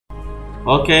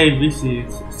Okay, this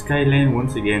is Skyline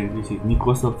once again. This is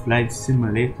Microsoft Flight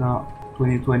Simulator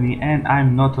 2020 and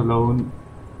I'm not alone.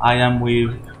 I am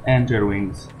with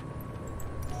AngelWings.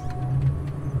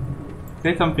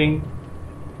 Say something.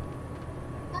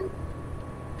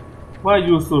 Why are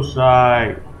you so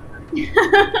shy?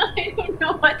 I don't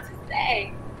know what to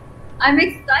say. I'm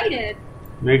excited.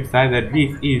 We're excited.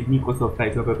 This is Microsoft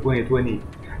Flight Simulator 2020.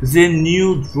 The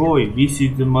new droid. This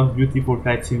is the most beautiful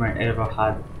flight sim I ever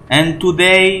had. And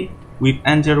today, with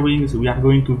AngelWings, we are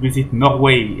going to visit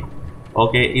Norway.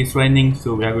 Okay, it's raining,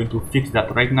 so we are going to fix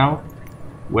that right now.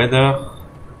 Weather,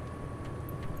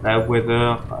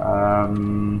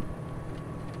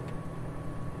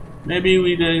 maybe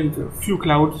with a few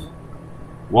clouds.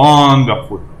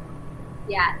 Wonderful.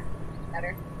 Yeah,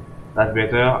 better. That's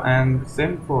better, and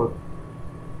same for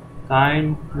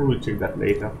time. We will check that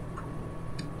later.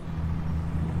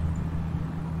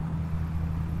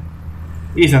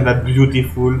 Isn't that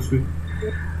beautiful, sweet?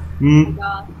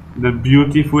 Oh The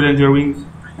beautiful AngelWings,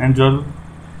 Angel,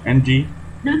 NG.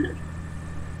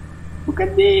 Look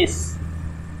at this.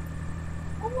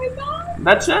 Oh my god.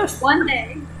 That's us. One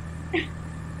day.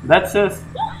 That's us.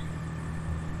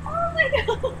 Oh my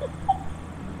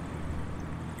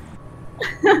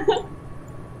god.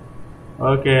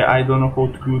 Okay, I don't know how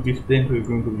to do this plane, so it's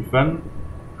going to be fun.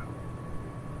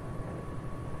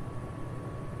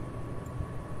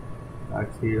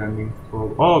 Taxi landing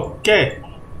for okay.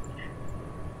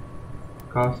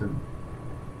 Carson.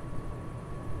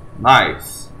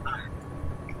 Nice.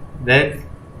 Let's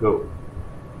go.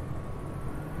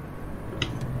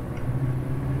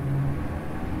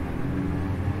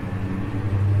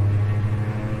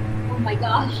 Oh my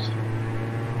gosh.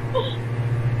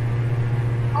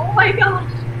 Oh my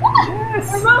gosh.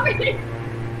 Yes. We're moving.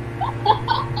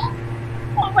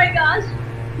 Oh my gosh.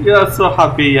 You're so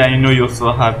happy. I know you're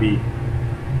so happy.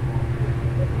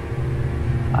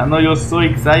 I know you're so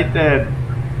excited.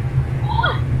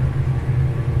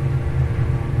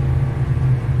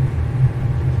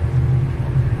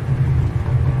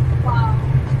 Wow.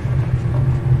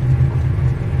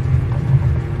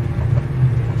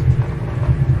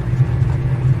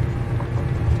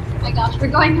 Oh my gosh, we're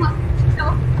going up.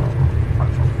 No.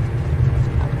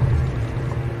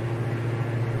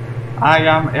 I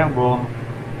am airborne.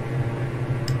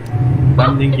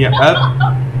 Landing gear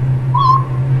up.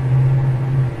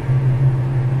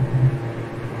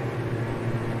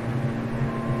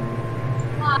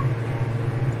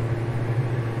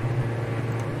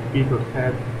 Speed of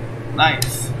head.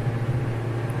 Nice.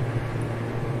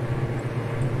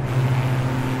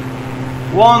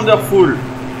 Wonderful.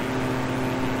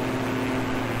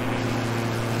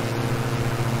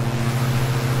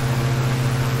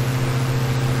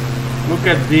 Look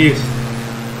at this.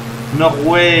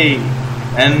 Norway.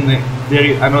 And there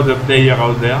is another player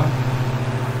out there.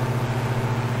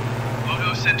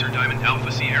 Photo Center Diamond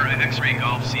Alpha Sierra X-Ray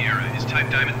Golf Sierra is type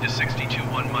Diamond to 62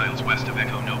 1 miles west of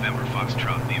Echo November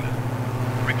Foxtrot Lima.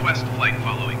 Request flight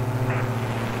following.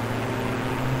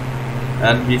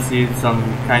 And this is some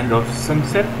kind of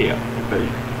sunset here. Okay.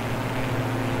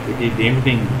 It is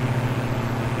evening.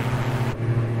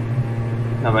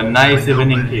 Have a nice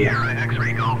evening here.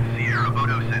 X-Ray Golf Sierra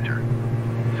Photo Center.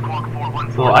 Squawk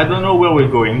 414. So I don't know where we're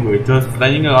going. We're just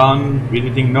flying around,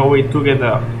 visiting Norway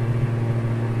together.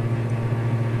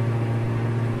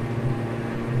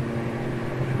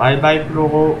 Bye bye,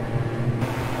 Floro.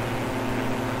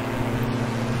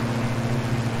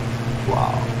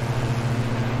 Wow.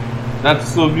 That's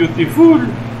so beautiful.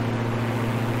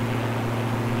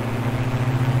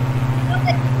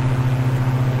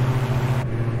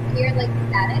 Here, like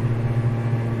static.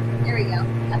 There we go.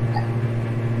 That's better.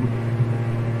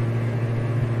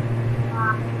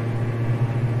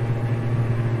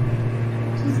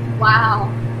 Just wow.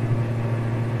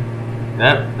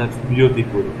 Yep, that's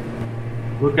beautiful.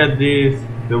 Look at this,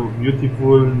 the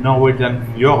beautiful Norwegian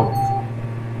Fjords.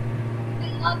 I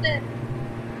love it.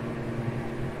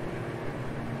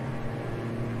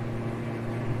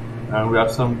 And we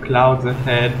have some clouds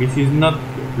ahead. This is not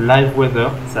live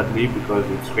weather, sadly, because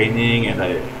it's raining and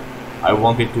I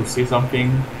wanted to see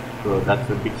something, so that's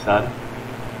a bit sad.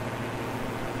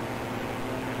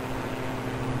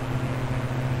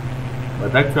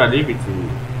 But actually,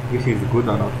 this is good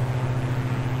enough.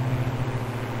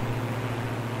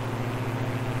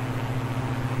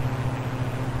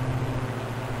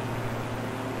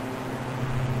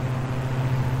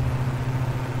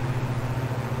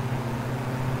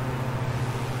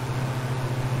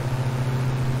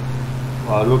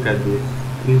 Wow, look at this.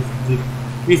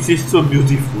 This is so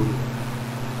beautiful.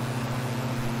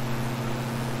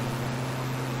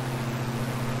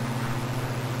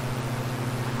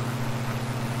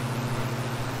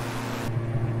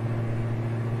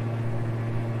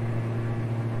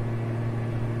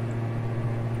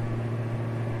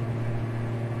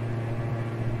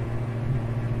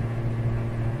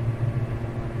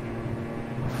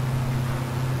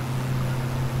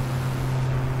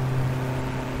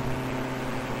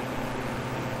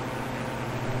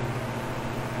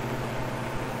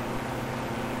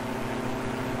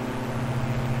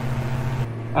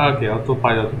 Okay,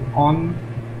 autopilot on.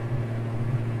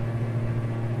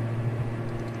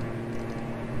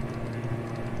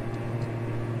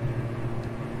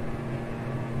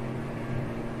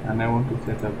 And I want to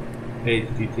set up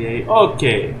HDTA.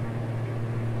 Okay.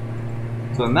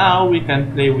 So now we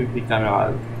can play with the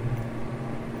cameras.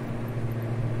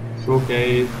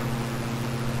 Showcase.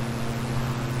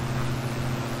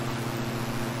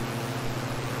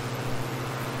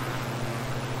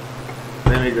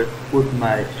 Let me just put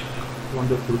my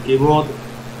wonderful keyboard.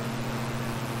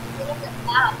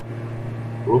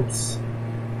 Oops.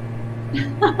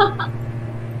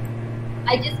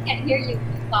 I just can't hear you.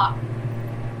 Stop.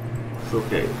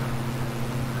 Okay.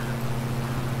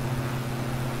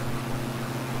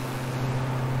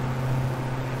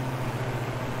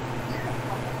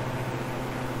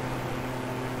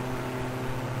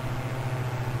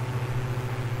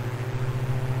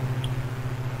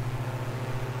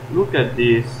 Look at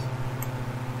this.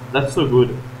 That's so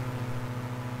good.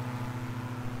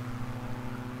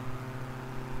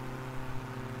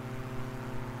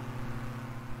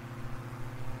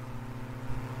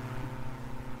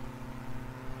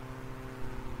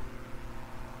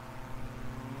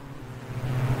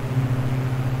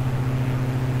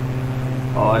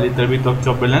 Oh, a little bit of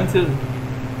turbulences.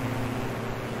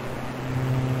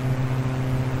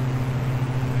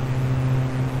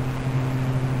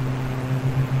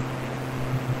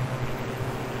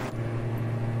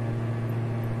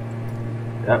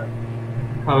 Yep.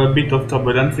 Have a bit of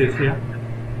turbulences here.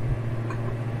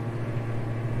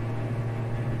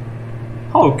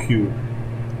 How cute.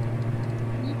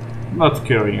 Not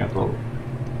scary at all.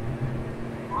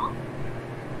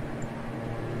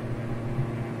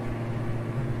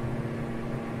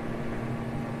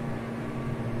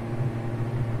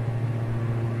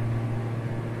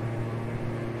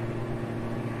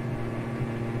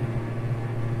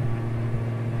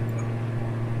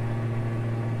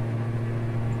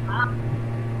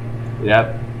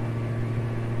 Yep.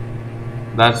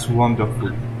 That's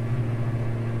wonderful.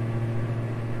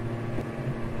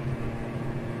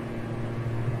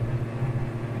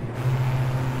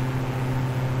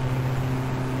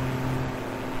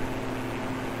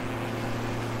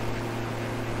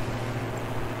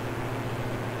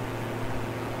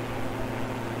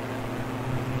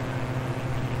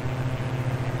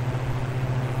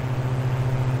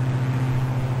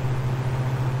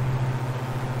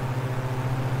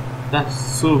 That's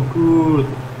so good.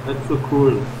 That's so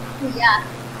cool. Yeah.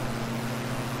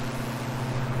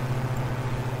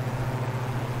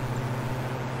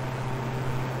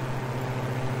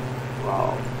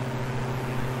 Wow.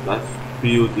 That's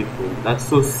beautiful. That's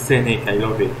so scenic. I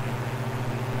love it.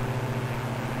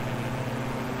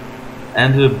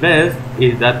 And the best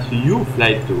is that you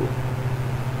fly too.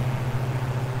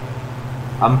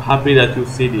 I'm happy that you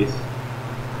see this.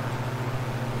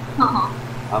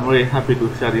 I'm really happy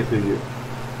to share this with you.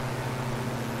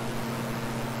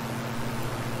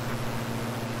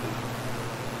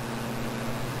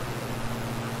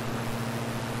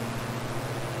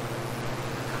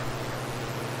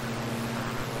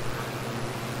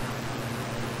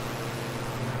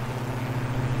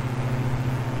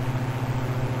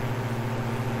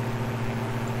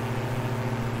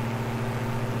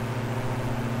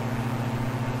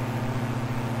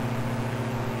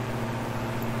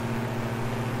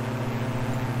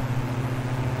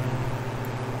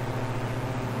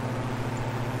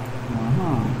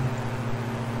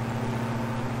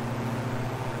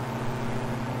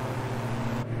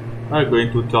 I'm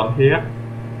going to turn here.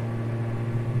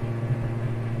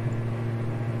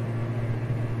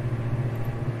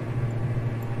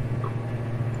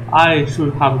 I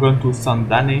should have gone to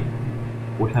Sandane,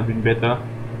 would have been better.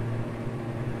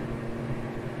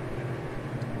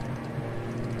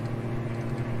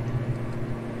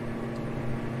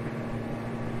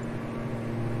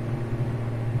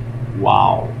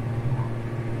 Wow.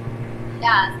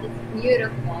 Yes, it's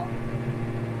beautiful.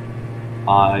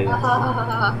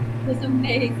 It's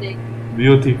amazing.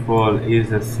 Beautiful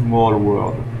is a small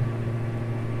world.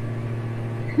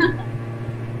 I'm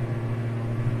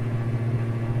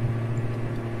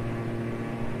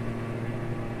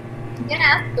gonna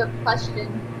ask you a question.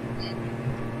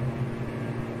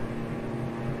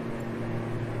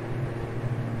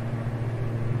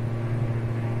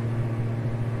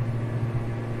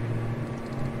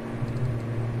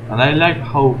 And I like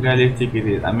how realistic it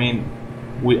is. I mean,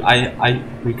 we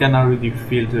can already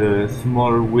feel the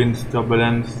small winds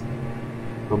turbulences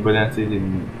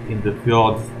in the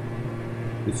fjords.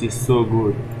 This is so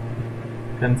good.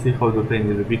 You can see how the plane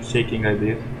is a bit shaking like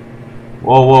this.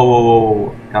 Whoa, whoa, whoa, whoa,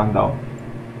 whoa. Calm down.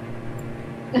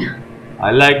 I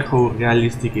like how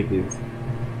realistic it is.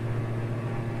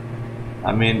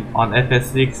 I mean, on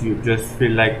FS6 you just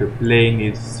feel like the plane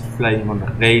is flying on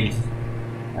rails,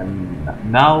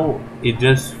 and now it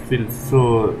just feels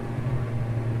so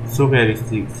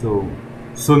realistic, so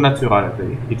natural.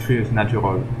 Actually, it feels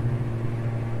natural.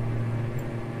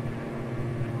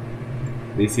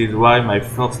 This is why my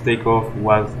first takeoff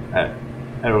was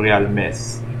a real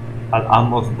mess. I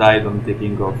almost died on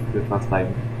taking off the first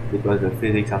time because the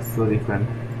physics are so different.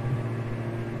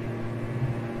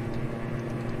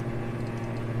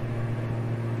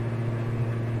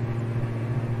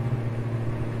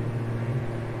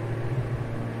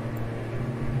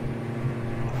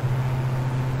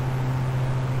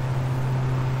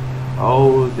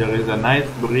 Oh, there is a nice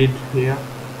bridge here.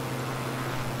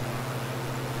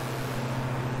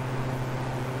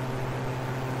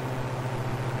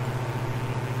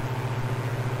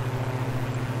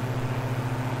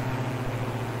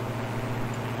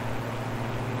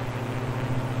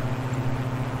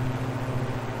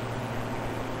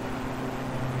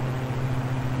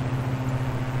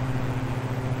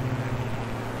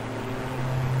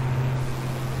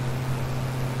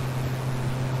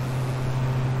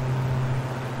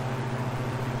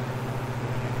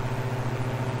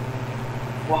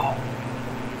 Wow.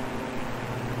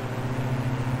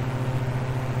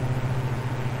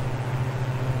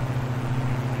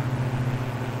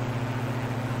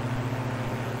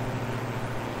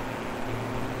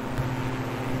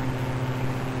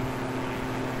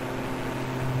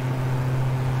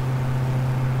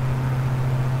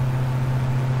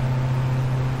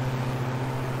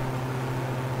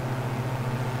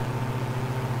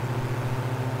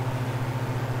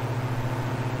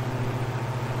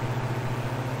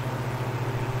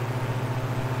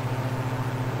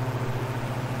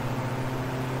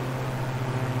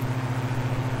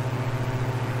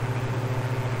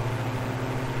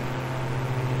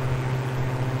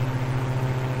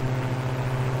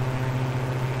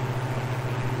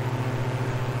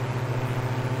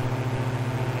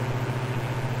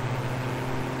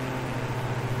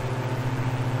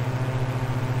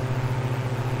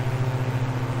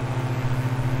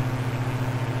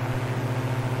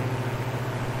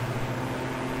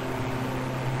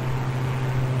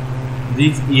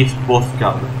 This is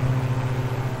Postcards.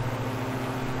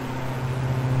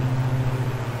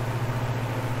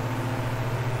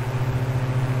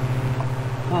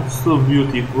 That's so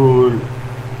beautiful.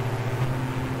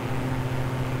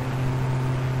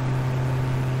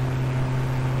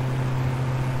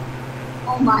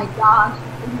 Oh my gosh,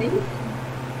 amazing.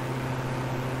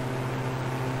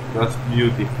 That's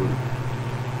beautiful.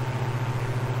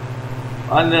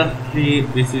 Honestly,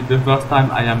 this is the first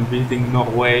time I am visiting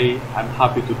Norway. I'm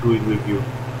happy to do it with you.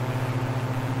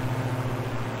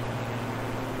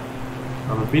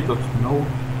 Have a bit of snow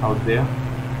out there.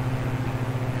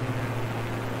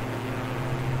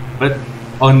 But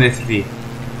honestly,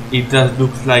 it just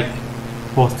looks like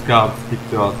postcards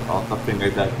pictures or something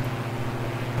like that.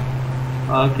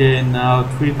 Okay, now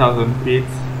 3,000 feet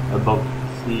above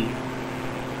sea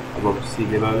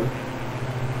level.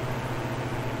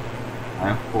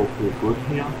 I hope we're good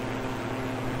here.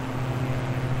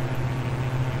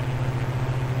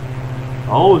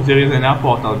 Oh, there is an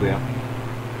airport out there.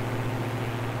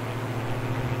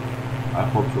 I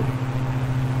hope so.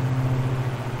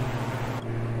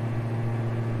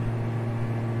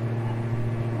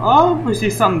 Oh, we see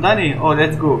Sandane. Oh,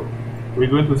 let's go. We're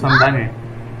going to Sandane.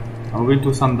 I'm going to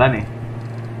Sandane.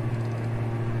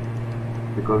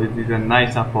 Because it is a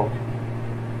nice airport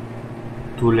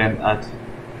to land at.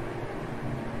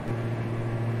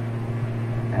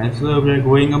 And so we're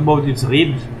going about its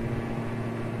ribs.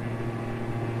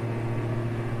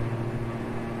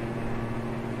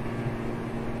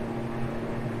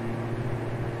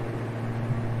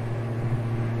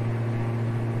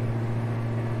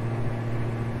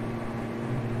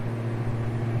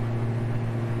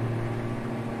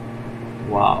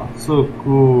 Wow, so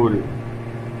cool.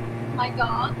 Oh my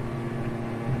god.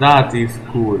 That is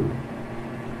cool.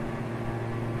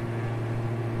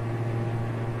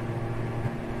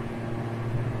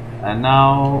 And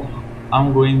now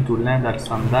I'm going to land at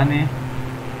Sandane.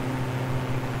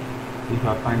 If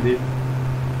I find it.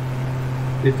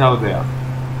 It's out there.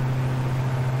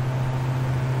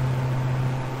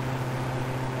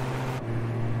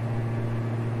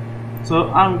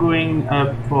 So I'm going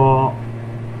up for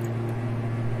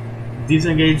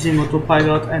disengaging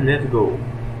autopilot and let's go.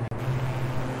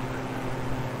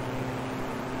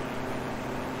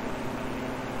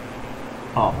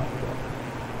 Oh my god.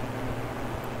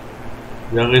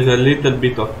 There is a little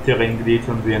bit of terrain glitch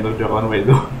on the end of the runway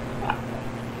though.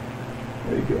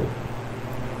 Very good.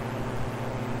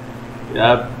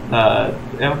 Yeah,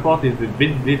 the airport is a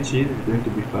bit glitchy, it's going to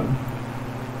be fun.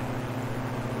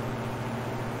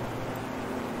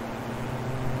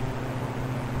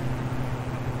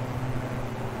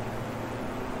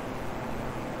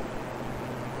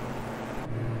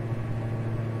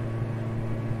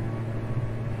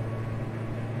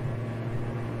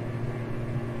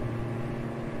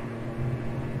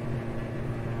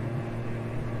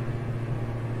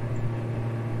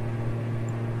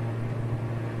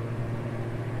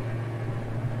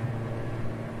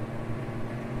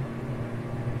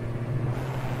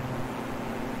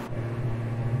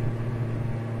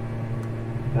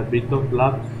 A bit of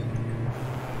laps.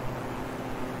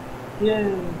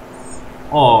 Yes.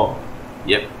 Oh,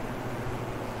 yep.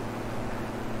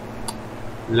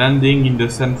 Landing in the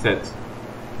sunset.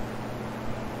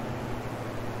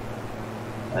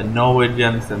 A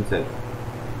Norwegian sunset.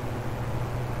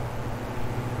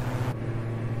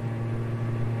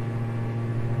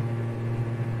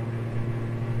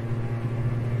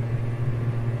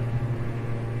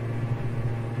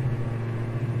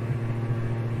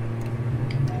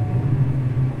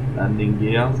 Landing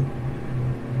gears.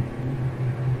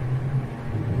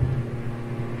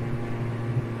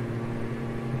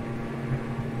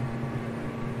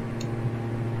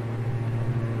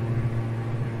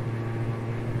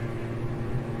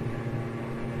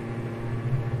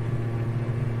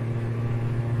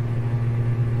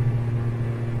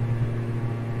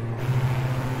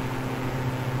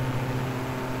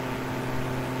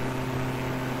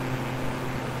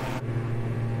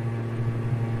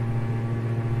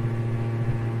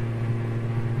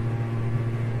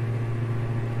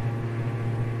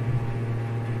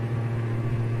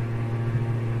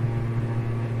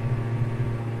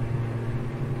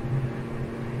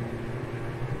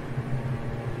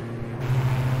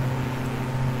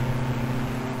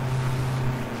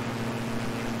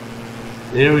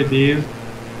 There it is.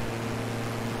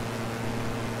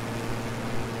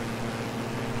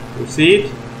 You see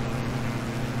it?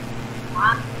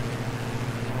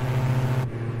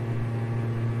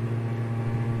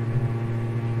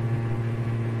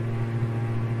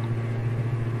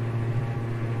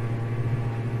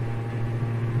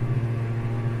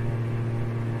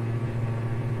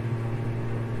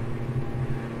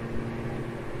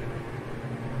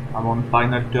 I'm on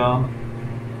final turn.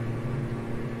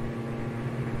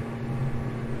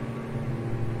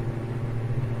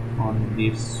 On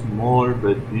this small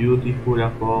but beautiful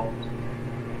airport.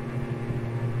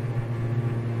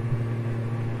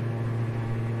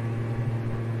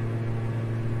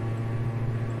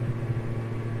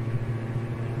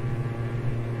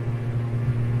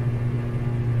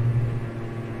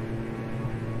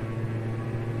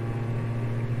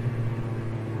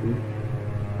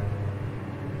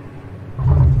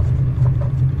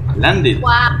 Landed.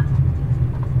 Wow.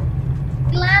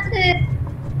 Landed.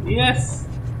 Yes.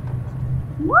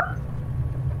 What?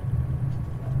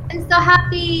 I'm so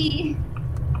happy.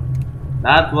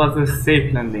 That was a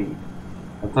safe landing.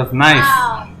 That was nice.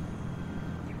 Wow.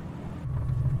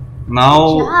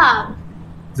 Now, Good job.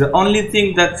 the only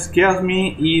thing that scares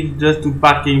me is just to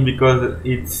parking because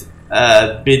it's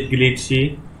a bit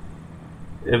glitchy.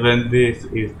 Even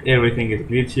everything is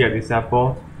glitchy at this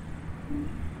airport.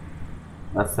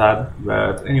 That's sad,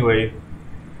 but anyway,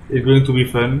 it's going to be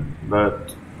fun.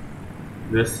 But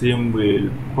the sim will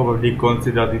probably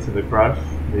consider this as a crash,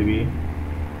 maybe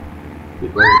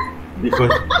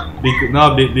because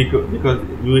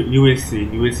you will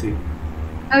see.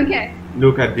 Okay.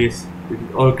 Look at this.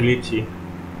 It's all glitchy.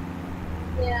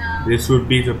 Yeah. This should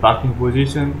be the parking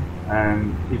position,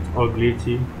 and it's all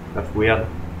glitchy. That's weird.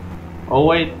 Oh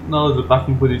wait, no, the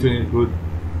parking position is good,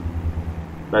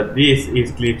 but this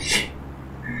is glitchy.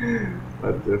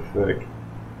 What the fuck?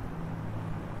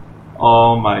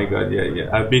 Oh my god,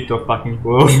 yeah. A bit of parking.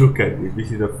 Oh, look at this.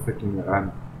 This is a fucking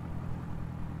run.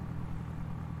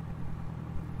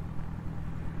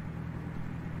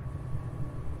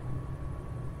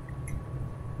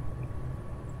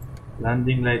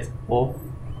 Landing lights off.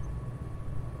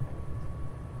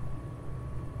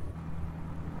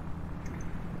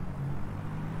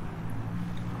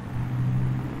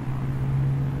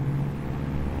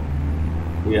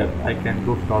 Yeah, I can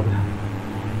go further.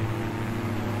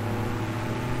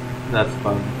 That's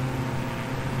fun.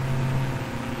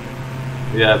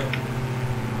 Yeah,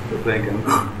 but I can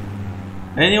go.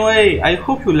 Anyway, I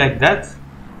hope you liked that.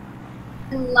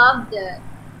 I loved it.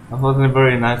 That was a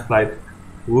very nice flight.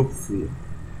 Whoopsie.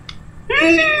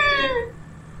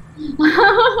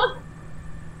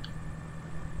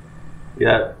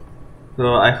 Yeah,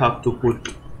 so I have to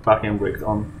put parking brakes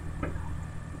on.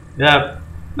 Yeah,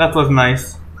 that was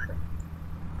nice.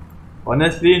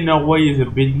 Honestly, Norway is a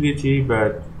bit glitchy,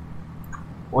 but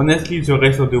honestly, the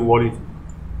rest of the world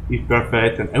is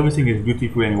perfect and everything is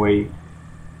beautiful anyway.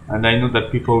 And I know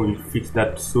that people will fix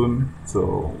that soon,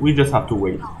 so we just have to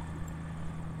wait.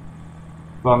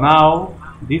 For now,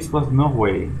 this was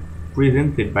Norway,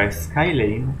 presented by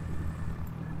Skylane.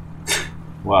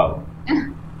 Wow.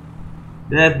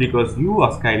 That's because you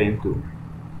are Skylane too.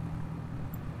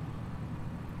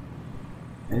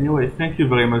 Anyway, thank you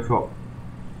very much for...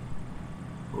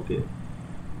 Okay.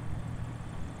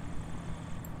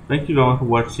 Thank you very much for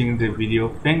watching the video.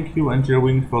 Thank you,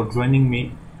 AngelWings, for joining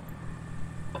me.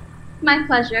 My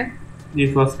pleasure.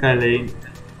 This was Skylane.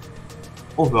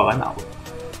 Over and out.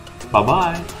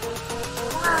 Bye-bye.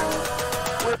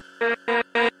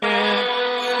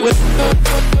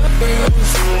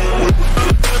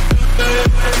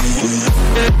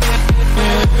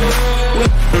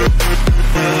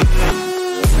 Bye.